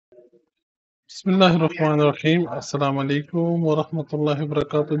बिस्मिल्लाहिर्रहमानिर्रहीम। अस्सलाम वालेकुम वरहमतुल्लाहि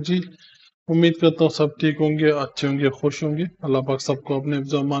वबरकातुहू जी। उम्मीद करता हूँ सब ठीक होंगे, अच्छे होंगे, खुश होंगे। अल्लाह पाक सबको अपने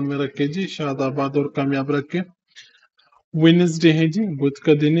हिफ्ज़ व अमान में रखे जी, शाद आबाद और कामयाब रखे। वेडनेसडे है जी, बुध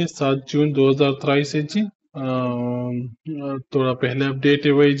का दिन है, 7 जून 2023 है जी। थोड़ा पहले अपडेट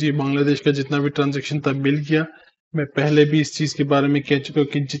है वही जी, बांग्लादेश का जितना भी ट्रांजैक्शन था मिल गया। मैं पहले भी इस चीज के बारे में कह चुका हूँ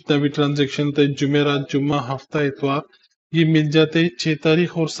कि जितना भी ट्रांजैक्शन था जुमेरात, जुम्मा, हफ्ता, इतवार, ये मिल जाते हैं 6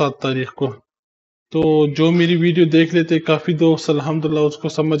 तारीख और 7 तारीख को। तो जो मेरी वीडियो देख लेते, काफी दोस्त अल्हम्दुलिल्लाह उसको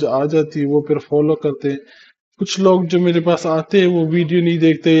समझ आ जाती है, वो फिर फॉलो करते हैं। कुछ लोग जो मेरे पास आते हैं वो वीडियो नहीं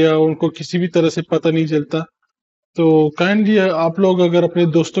देखते या उनको किसी भी तरह से पता नहीं चलता। तो काइंडली आप लोग अगर अपने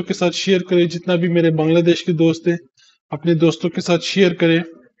दोस्तों के साथ शेयर करें, जितना भी मेरे बांग्लादेश के दोस्त हैं अपने दोस्तों के साथ शेयर करें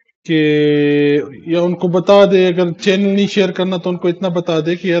कि, या उनको बता दे, अगर चैनल नहीं शेयर करना तो उनको इतना बता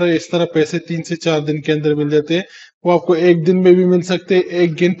दे कि यार इस तरह पैसे 3 से 4 दिन के अंदर मिल जाते हैं। वो आपको एक दिन में भी मिल सकते हैं,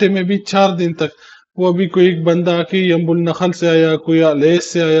 1 घंटे में भी, 4 दिन तक। वो अभी कोई एक बंदा आके यम्बुल नखल से आया, कोई अलेस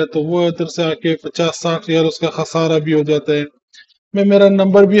से आया, तो वो इधर से आके 50-60 यार उसका खसारा भी हो जाता है। मैं मेरा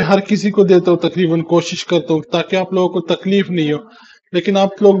नंबर भी हर किसी को देता हूँ, तकरीबन कोशिश करता हूँ ताकि आप लोगों को तकलीफ नहीं हो। लेकिन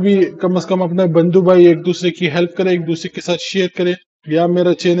आप लोग भी कम से कम अपने बंधु भाई एक दूसरे की हेल्प करें, एक दूसरे के साथ शेयर करें, या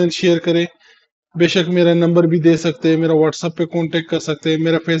मेरा चैनल शेयर करें। बेशक मेरा नंबर भी दे सकते हैं, मेरा व्हाट्सएप पे कांटेक्ट कर सकते हैं,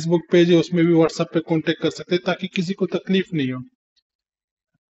 मेरा फेसबुक पेज है उसमें भी व्हाट्सएप पे कांटेक्ट कर सकते हैं, ताकि किसी को तकलीफ नहीं हो।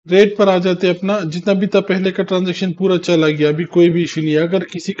 रेट पर आ जाते हैं, अपना जितना भी था पहले का ट्रांजेक्शन पूरा चला गया, अभी कोई भी इशू नहीं है। अगर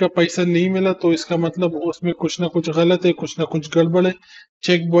किसी का पैसा नहीं मिला तो इसका मतलब उसमें कुछ ना कुछ गलत है, कुछ ना कुछ गड़बड़ है।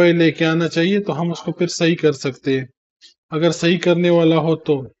 चेक बॉय लेके आना चाहिए तो हम उसको फिर सही कर सकते हैं, अगर सही करने वाला हो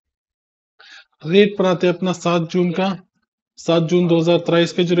तो। रेट पर आते हैं अपना 7 जून का। 7 जून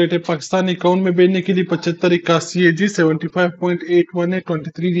 2023 का जो रेट है पाकिस्तानी अकाउंट में भेजने के लिए 7581 है जी, 75.81 है,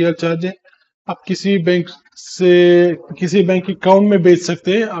 23 रियाल चार्ज है। आप किसी भी बैंक से किसी बैंक अकाउंट में भेज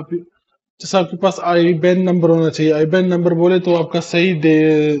सकते हैं आप। जैसे आपके पास आई बैन नंबर होना चाहिए। आई बैन नंबर बोले तो आपका सही दे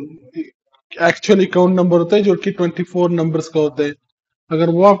एक्चुअल अकाउंट नंबर होता है जो कि 24 नंबर्स का होता है। अगर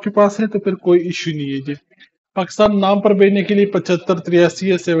वो आपके पास है तो फिर कोई इश्यू नहीं है जी। पाकिस्तान नाम पर भेजने के लिए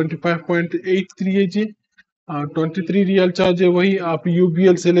 7583 है, 75.83 है जी। 23 रियाल चार्ज है। वही आप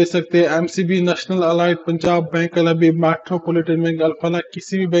यूबीएल से ले सकते हैं, MCB, national allied, Punjab bank, अलबी, metropolitan bank, Alfalah,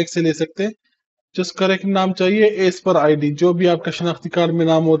 किसी भी बैंक से ले सकते हैं। जस्ट करेक्ट नाम चाहिए एज पर आईडी, जो भी आपका शनाख्ती कार्ड में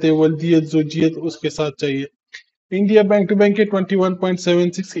नाम होते हैं, वल्दियत, जोजियत, उसके साथ चाहिए। इंडिया बैंक टू बैंक है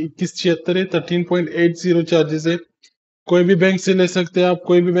 21.76, 2176 है, 13.80 चार्जेस है। कोई भी बैंक से ले सकते हैं आप,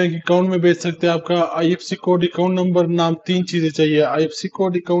 कोई भी बैंक अकाउंट में भेज सकते हैं। आपका आईएफसी कोड, अकाउंट नंबर, नाम, 3 चीजें चाहिए। आईएफसी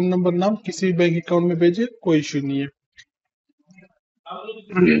कोड, अकाउंट नंबर, नाम, किसी भी बैंक अकाउंट में भेजे कोई इशू नहीं है।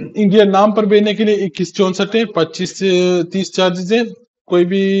 इंडिया नाम पर भेजने के लिए 2164 है, 25 से 30 चार्जेस है। कोई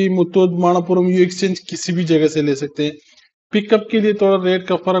भी मुतूट, माणापुरम, यू एक्सचेंज, किसी भी जगह से ले सकते हैं। पिकअप के लिए थोड़ा रेट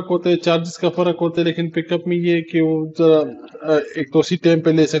का फर्क होता है, चार्जेस का फर्क होता है, लेकिन पिकअप में ये है कि वो जरा एक तो उसी टाइम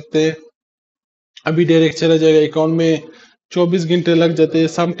पे ले सकते हैं। अभी डायरेक्ट चला जाएगा अकाउंट में, 24 घंटे लग जाते हैं।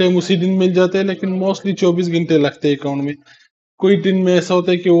 सम टाइम उसी दिन मिल जाते हैं, लेकिन मोस्टली 24 घंटे लगते हैं अकाउंट में। कोई दिन में ऐसा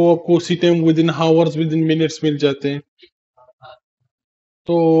होता है कि वो आपको उसी time, with in hours, with in minutes मिल जाते हैं।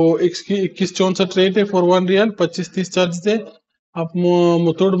 तो 2164 रेट है फॉर 1 रियाल, 25-30 चार्जेस है। आप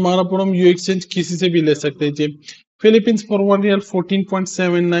मुथूट, मानापुरम, यू एक्सचेंज, किसी से भी ले सकते हैं जी। Philippines for 1 riyal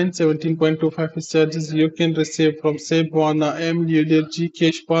 14.79, 17.25 is charges you can receive from Cebuana, M, UDLG,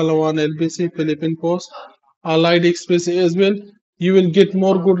 Cash, Palawan, LBC, Philippine Post, Allied Express as well. You will get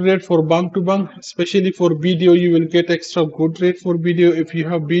more good rate for bank to bank, especially for video. You will get extra good rate for video. If you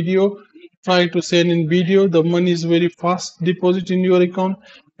have video, try to send in video. The money is very fast deposit in your account,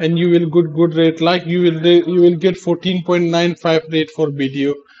 and you will get good rate. Like you will get 14.95 rate for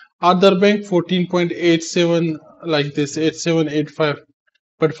video. Other bank 14.87, like this, 8785.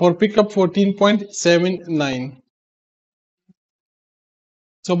 But for pickup 14.79.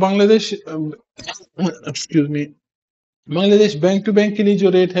 So Bangladesh, excuse me, Bangladesh bank to bank के लिए जो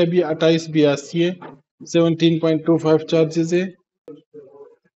rate है अभी 2882 है, 17.25 charges है।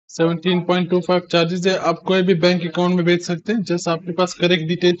 17.25 charges है। आप कोई भी बैंक अकाउंट में भेज सकते हैं। जैसे आपके पास करेक्ट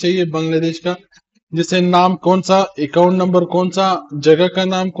डिटेल चाहिए बांग्लादेश का, जैसे नाम कौन सा, अकाउंट नंबर कौन सा, जगह का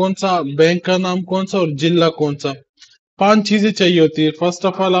नाम कौन सा, बैंक का नाम कौन सा, और जिला कौन सा। 5 चीजें चाहिए होती है। फर्स्ट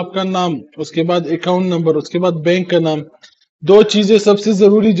ऑफ ऑल आपका नाम, उसके बाद अकाउंट नंबर, उसके बाद बैंक का नाम। 2 चीजें सबसे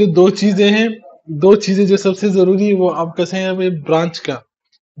जरूरी, जो 2 चीजें हैं, 2 चीजें जो सबसे जरूरी है वो आपका से है ब्रांच का,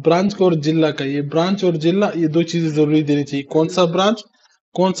 ब्रांच का और जिला का। ये ब्रांच और जिला, ये 2 चीजें जरूरी देनी चाहिए। कौन सा ब्रांच,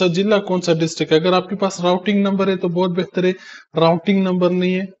 कौन सा जिला, कौन सा डिस्ट्रिक्ट। अगर आपके पास राउटिंग नंबर है तो बहुत बेहतर है, राउटिंग नंबर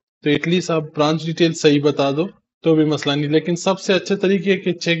नहीं है तो एटलीस्ट आप ब्रांच डिटेल सही बता दो तो भी मसला नहीं। लेकिन सबसे अच्छे तरीके है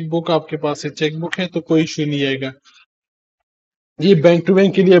कि चेक बुक आपके पास है, चेक बुक है तो कोई इश्यू नहीं आएगा। ये बैंक टू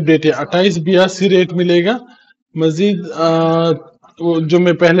बैंक के लिए अपडेट है। 2882 रेट मिलेगा। मजीद वो जो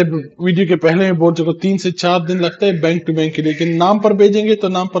मैं पहले वीडियो के पहले में बोल चुका हूं, 3 से 4 दिन लगता है बैंक टू बैंक के लिए, लेकिन नाम पर भेजेंगे तो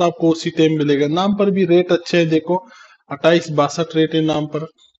नाम पर आपको उसी टाइम मिलेगा। नाम पर भी रेट अच्छे है, देखो 2862 रेट है नाम पर।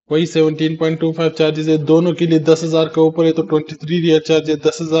 वही 17.25 चार्जेस है दोनों के लिए। 10,000 का ऊपर है तो 23 रियल चार्ज है,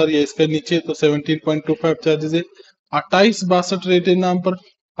 10,000 या इसका नीचे है तो 17.25 चार्जेस है। 2862 रेट है नाम पर।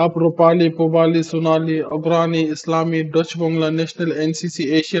 आप रूपाली, पुबाली, सोनाली, अग्रानी, इस्लामी, डच बंगला, नेशनल, एनसीसी,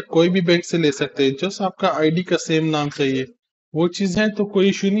 एशिया कोई भी बैंक से ले सकते हैं। जस्ट आपका आईडी का सेम नाम चाहिए, वो चीज है तो कोई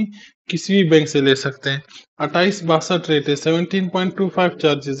इशू नहीं, किसी भी बैंक से ले सकते हैं। 2862 रेट है, 17.25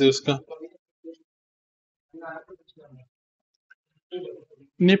 चार्जेस है उसका।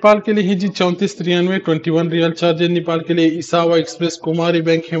 नेपाल के लिए ही जी 3493 21 रियल चार्ज है नेपाल के लिए। इसावा एक्सप्रेस, कुमारी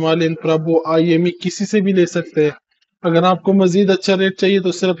बैंक, हिमालयन, प्रभु, आईएमई किसी से भी ले सकते हैं। अगर आपको मजीद अच्छा रेट चाहिए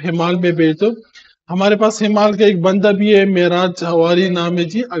तो सिर्फ हिमाल में भेज दो। हमारे पास हिमाल का एक बंदा भी है, मेराज हवारी नाम है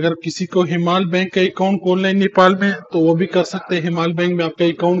जी। अगर किसी को हिमाल बैंक का अकाउंट खोलना है नेपाल में तो वो भी कर सकते हैं। हिमाल बैंक में आपका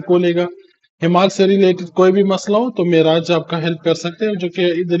अकाउंट खोलेगा, हिमाल से रिलेटेड कोई भी मसला हो तो मेराज आपका हेल्प कर सकते हैं, जो कि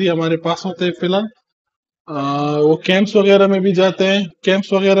इधर ही हमारे पास होते हैं फिलहाल। वो कैंप्स वगैरह में भी जाते हैं,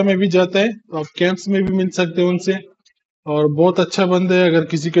 कैंप्स वगैरह में भी जाते हैं, तो आप कैंप्स में भी मिल सकते हैं उनसे। और बहुत अच्छा बंदा है, अगर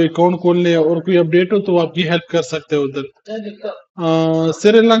किसी को अकाउंट खोलने है और कोई अपडेट हो तो वो आपकी हेल्प कर सकते हैं उधर।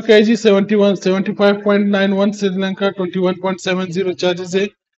 श्रीलंका है जी 75.91 श्रीलंका, 21.70 चार्जेस है।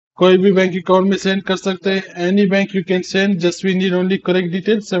 कोई भी बैंक अकाउंट में सेंड कर सकते हैं, any bank you can send, just we need only correct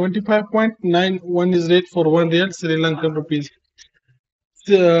detail. 75.91 is rate for 1 real Sri Lankan rupees.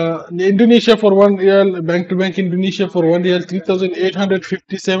 Indonesia for 1 real, bank to bank Indonesia for 1 real,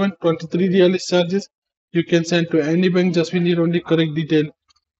 3,857, 23 real is charges. You can send to any bank, just we need only correct detail.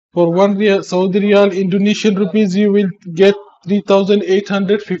 For 1 real, Saudi Riyal, Indonesian rupees, you will get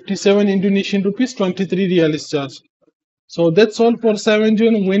 3,857 Indonesian rupees, 23 real is charged. So that's all for 7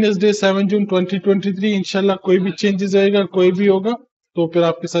 June, Wednesday 7 June 2023. इंशाल्लाह कोई भी changes आएगा, कोई भी होगा तो फिर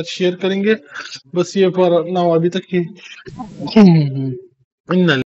आपके साथ शेयर करेंगे। बस ये पर ना अभी तक ही